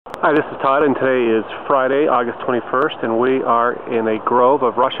Hi, this is Todd, and today is Friday, August 21st, and we are in a grove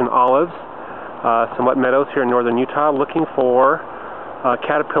of Russian olives, somewhat meadows here in northern Utah, looking for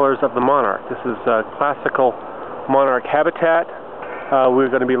caterpillars of the monarch. This is classical monarch habitat. We're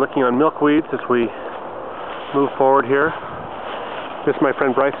going to be looking on milkweeds as we move forward here. This is my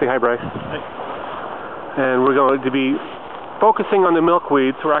friend Bryce. Say hi, Bryce. Hi. And we're going to be focusing on the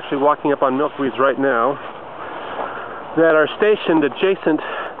milkweeds. We're actually walking up on milkweeds right now that are stationed adjacent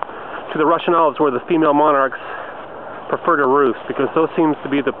to the Russian olives where the female monarchs prefer to roost, because those seems to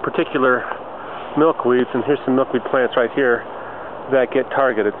be the particular milkweeds, and here's some milkweed plants right here that get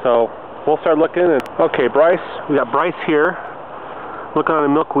targeted. So we'll start looking. And okay, Bryce, we got Bryce here looking on a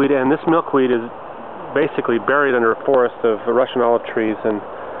milkweed, and this milkweed is basically buried under a forest of Russian olive trees, and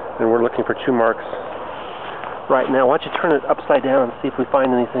we're looking for chew marks right now. Why don't you turn it upside down and see if we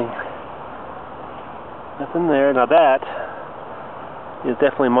find anything. Nothing there. Now that is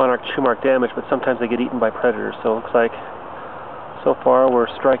definitely monarch chew mark damage, but sometimes they get eaten by predators, so it looks like so far we're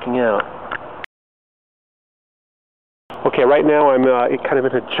striking out. Okay, right now I'm kind of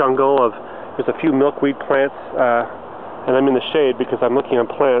in a jungle of, there's a few milkweed plants, and I'm in the shade because I'm looking on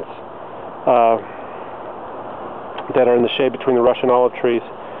plants that are in the shade between the Russian olive trees.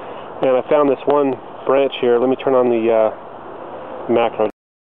 And I found this one branch here. Let me turn on the macro.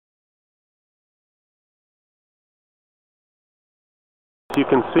 As you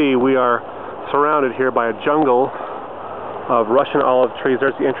can see, we are surrounded here by a jungle of Russian olive trees.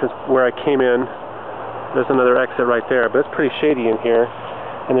 There's the entrance where I came in. There's another exit right there, but it's pretty shady in here.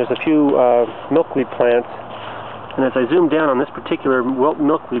 And there's a few milkweed plants. And as I zoom down on this particular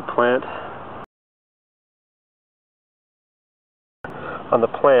milkweed plant, on the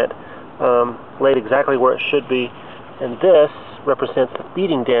plant, laid exactly where it should be. And this represents the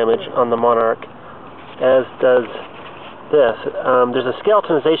feeding damage on the monarch, as does this. There's a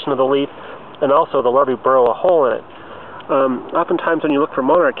skeletonization of the leaf, and also the larvae burrow a hole in it. Oftentimes when you look for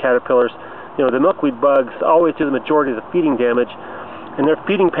monarch caterpillars, you know, the milkweed bugs always do the majority of the feeding damage, and their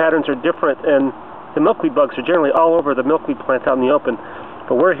feeding patterns are different, and the milkweed bugs are generally all over the milkweed plants out in the open,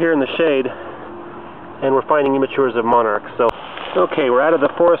 but we're here in the shade and we're finding immatures of monarchs. So okay, we're out of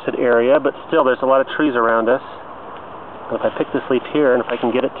the forested area, but still there's a lot of trees around us. And if I pick this leaf here, and if I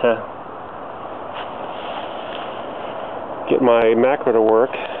can get it to get my macro to work,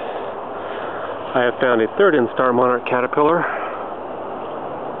 I have found a third instar monarch caterpillar.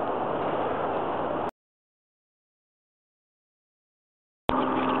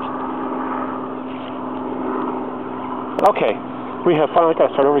 Okay, we have finally got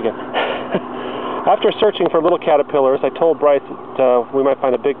to start over again. After searching for little caterpillars, I told Bryce that we might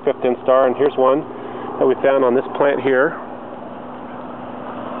find a big fifth instar, and here's one that we found on this plant here,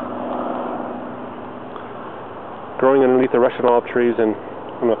 growing underneath the Russian olive trees, and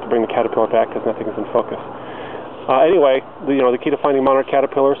I'm going to have to bring the caterpillar back because nothing is in focus. Anyway, the key to finding monarch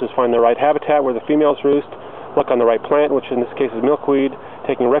caterpillars is find the right habitat where the females roost, look on the right plant, which in this case is milkweed,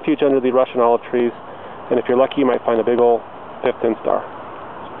 taking refuge under the Russian olive trees, and if you're lucky you might find a big old fifth instar.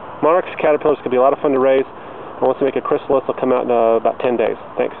 Monarch caterpillars could be a lot of fun to raise, and once they make a chrysalis they'll come out in about 10 days.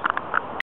 Thanks.